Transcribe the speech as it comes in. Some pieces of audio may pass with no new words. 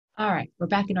All right, we're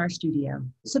back in our studio.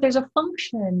 So there's a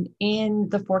function in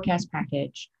the forecast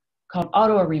package called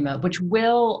ARIMA, which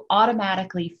will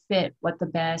automatically fit what the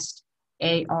best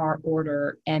AR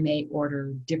order, MA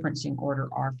order, differencing order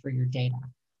are for your data.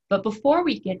 But before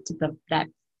we get to that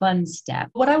fun step,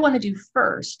 what I want to do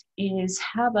first is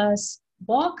have us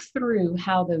walk through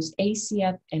how those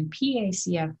ACF and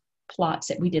PACF plots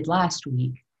that we did last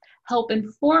week help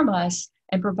inform us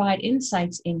and provide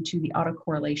insights into the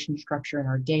autocorrelation structure in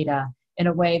our data in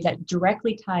a way that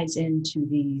directly ties into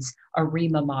these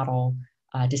ARIMA model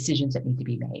decisions that need to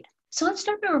be made. So let's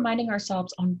start by reminding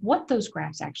ourselves on what those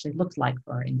graphs actually look like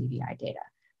for our NDVI data.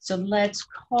 So let's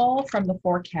call from the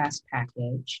forecast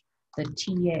package the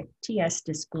TS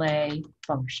display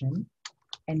function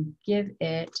and give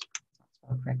it,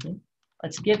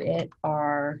 let's give it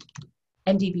our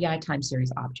NDVI time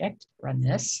series object. Run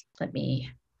this. Let me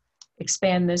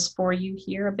expand this for you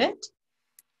here a bit.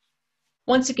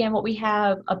 Once again, what we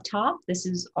have up top, this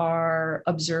is our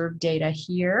observed data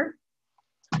here.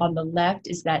 On the left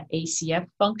is that ACF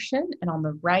function, and on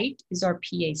the right is our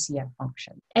PACF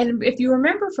function. And if you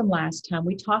remember from last time,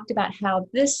 we talked about how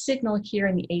this signal here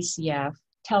in the ACF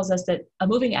tells us that a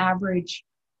moving average,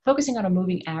 focusing on a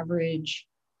moving average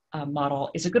model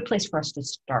is a good place for us to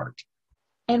start.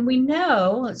 And we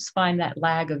know, let's find that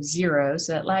lag of 0.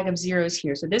 So that lag of 0 is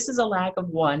here. So this is a lag of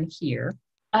 1 here.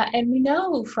 And we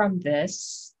know from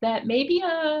this that maybe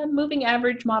a moving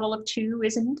average model of 2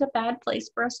 isn't a bad place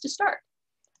for us to start.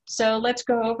 So let's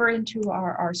go over into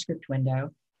our R script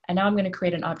window. And now I'm going to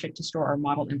create an object to store our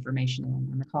model information in. I'm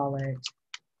going to call it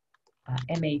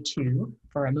MA2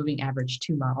 for a moving average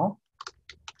 2 model.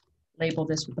 Label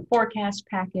this with the forecast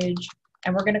package.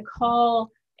 And we're going to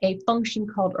call a function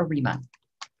called ARIMA.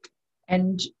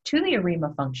 And to the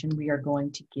ARIMA function, we are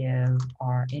going to give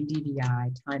our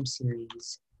NDVI time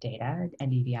series data,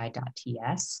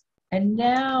 ndvi.ts. And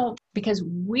now, because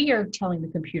we are telling the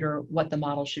computer what the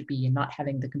model should be and not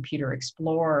having the computer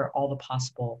explore all the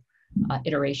possible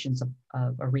iterations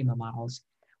of ARIMA models,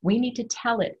 we need to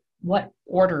tell it what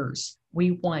orders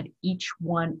we want each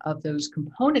one of those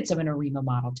components of an ARIMA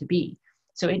model to be.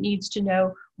 So it needs to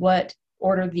know what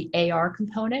order the AR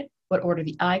component, what order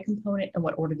the I component, and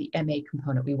what order the MA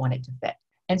component we want it to fit.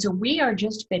 And so we are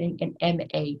just fitting an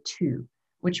MA2,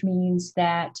 which means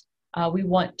that we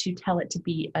want to tell it to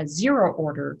be a 0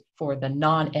 order for the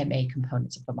non-MA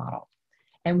components of the model.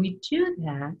 And we do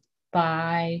that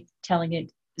by telling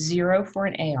it 0 for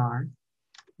an AR,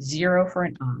 0 for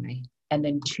an I, and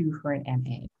then 2 for an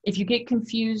MA. If you get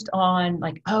confused on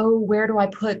like, oh, where do I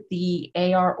put the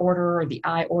AR order or the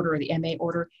I order or the MA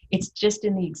order? It's just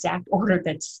in the exact order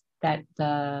that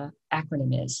the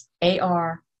acronym is,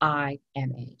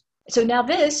 ARIMA. So now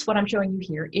this, what I'm showing you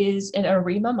here, is an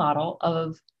ARIMA model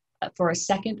for a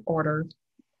second order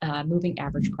moving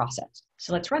average process.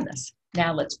 So let's run this.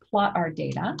 Now let's plot our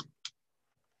data.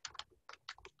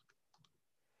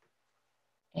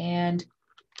 And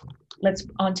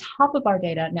on top of our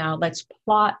data, now let's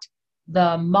plot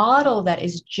the model that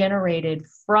is generated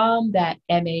from that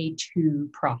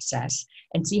MA2 process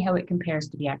and see how it compares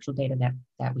to the actual data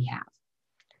that we have.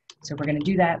 So we're going to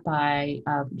do that by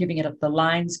giving it the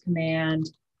lines command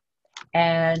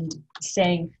and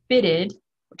saying fitted,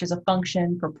 which is a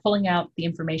function for pulling out the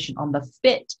information on the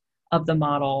fit of the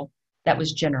model that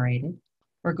was generated.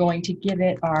 We're going to give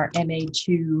it our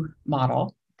MA2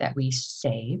 model that we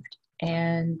saved.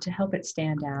 And to help it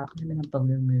stand out, I'm in a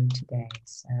blue mood today,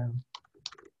 so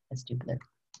let's do blue.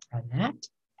 Run that.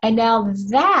 And now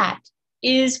that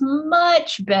is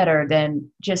much better than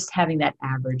just having that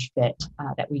average fit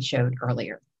that we showed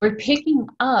earlier. We're picking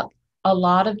up a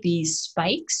lot of these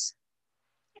spikes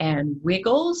and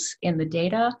wiggles in the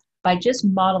data by just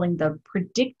modeling the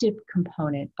predictive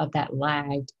component of that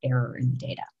lagged error in the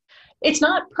data. It's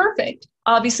not perfect.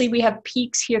 Obviously, we have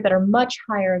peaks here that are much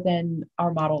higher than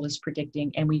our model is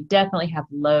predicting, and we definitely have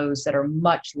lows that are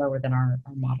much lower than our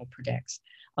model predicts.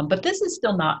 But this is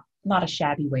still not a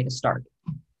shabby way to start.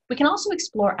 We can also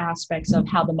explore aspects of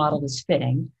how the model is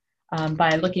fitting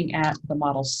by looking at the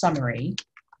model summary.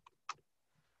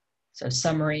 So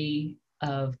summary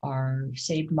of our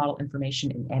saved model information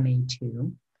in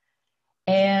MA2.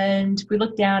 And we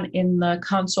look down in the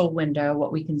console window,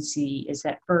 what we can see is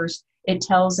that first, it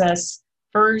tells us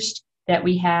first that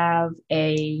we have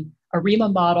a ARIMA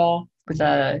model with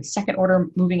a second order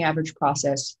moving average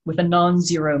process with a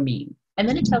non-zero mean. And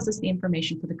then it tells us the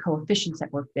information for the coefficients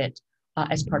that were fit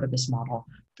as part of this model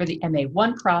for the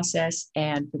MA1 process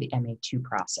and for the MA2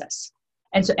 process.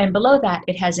 And below that,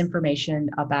 it has information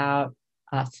about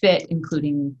fit,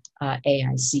 including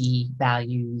AIC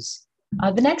values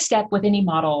The next step with any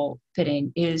model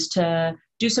fitting is to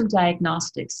do some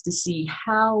diagnostics to see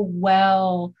how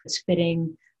well it's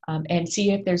fitting and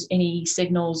see if there's any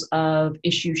signals of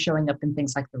issues showing up in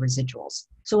things like the residuals.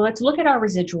 So let's look at our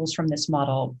residuals from this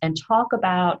model and talk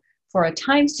about, for a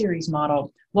time series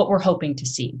model, what we're hoping to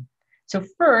see. So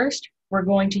first, we're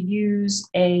going to use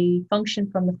a function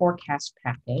from the forecast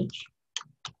package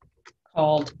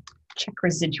called check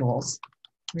residuals,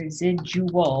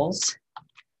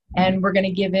 and we're going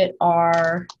to give it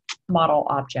our model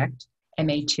object,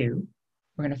 MA2.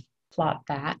 We're going to plot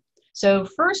that. So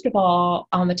first of all,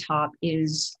 on the top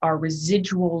is our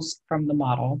residuals from the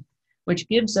model, which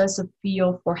gives us a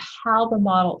feel for how the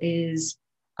model is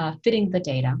fitting the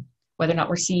data, whether or not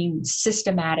we're seeing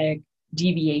systematic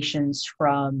deviations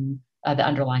from the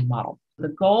underlying model. The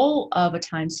goal of a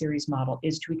time series model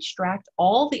is to extract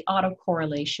all the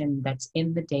autocorrelation that's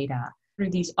in the data through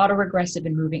these autoregressive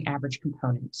and moving average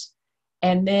components.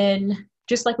 And then,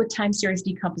 just like with time series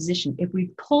decomposition, if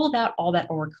we've pulled out all that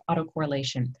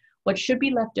autocorrelation, what should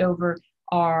be left over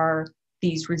are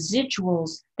these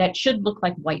residuals that should look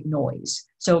like white noise,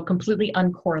 so completely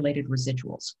uncorrelated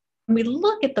residuals. When we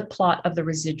look at the plot of the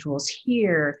residuals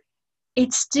here,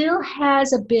 it still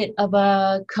has a bit of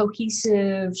a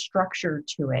cohesive structure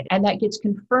to it. And that gets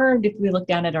confirmed if we look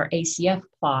down at our ACF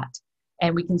plot,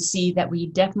 and we can see that we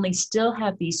definitely still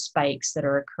have these spikes that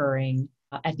are occurring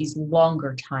at these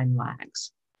longer time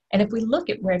lags. And if we look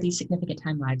at where these significant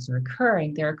time lags are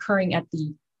occurring, they're occurring at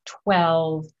the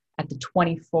 12, at the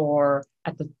 24,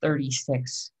 at the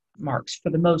 36 marks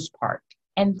for the most part.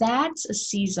 And that's a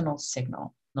seasonal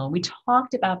signal. We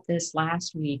talked about this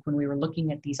last week when we were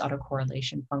looking at these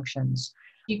autocorrelation functions.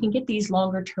 You can get these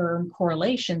longer term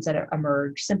correlations that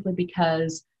emerge simply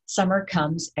because summer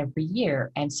comes every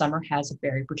year, and summer has a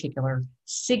very particular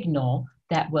signal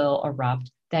that will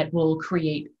erupt that will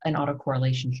create an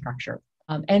autocorrelation structure.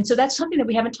 And so that's something that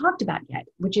we haven't talked about yet,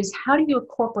 which is how do you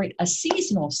incorporate a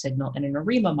seasonal signal in an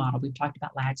ARIMA model? We've talked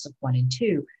about lags of 1 and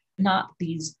 2, not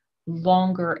these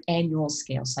longer annual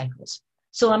scale cycles.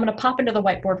 So I'm going to pop into the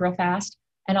whiteboard real fast,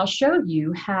 and I'll show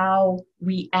you how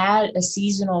we add a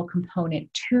seasonal component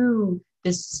to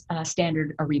this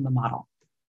standard ARIMA model.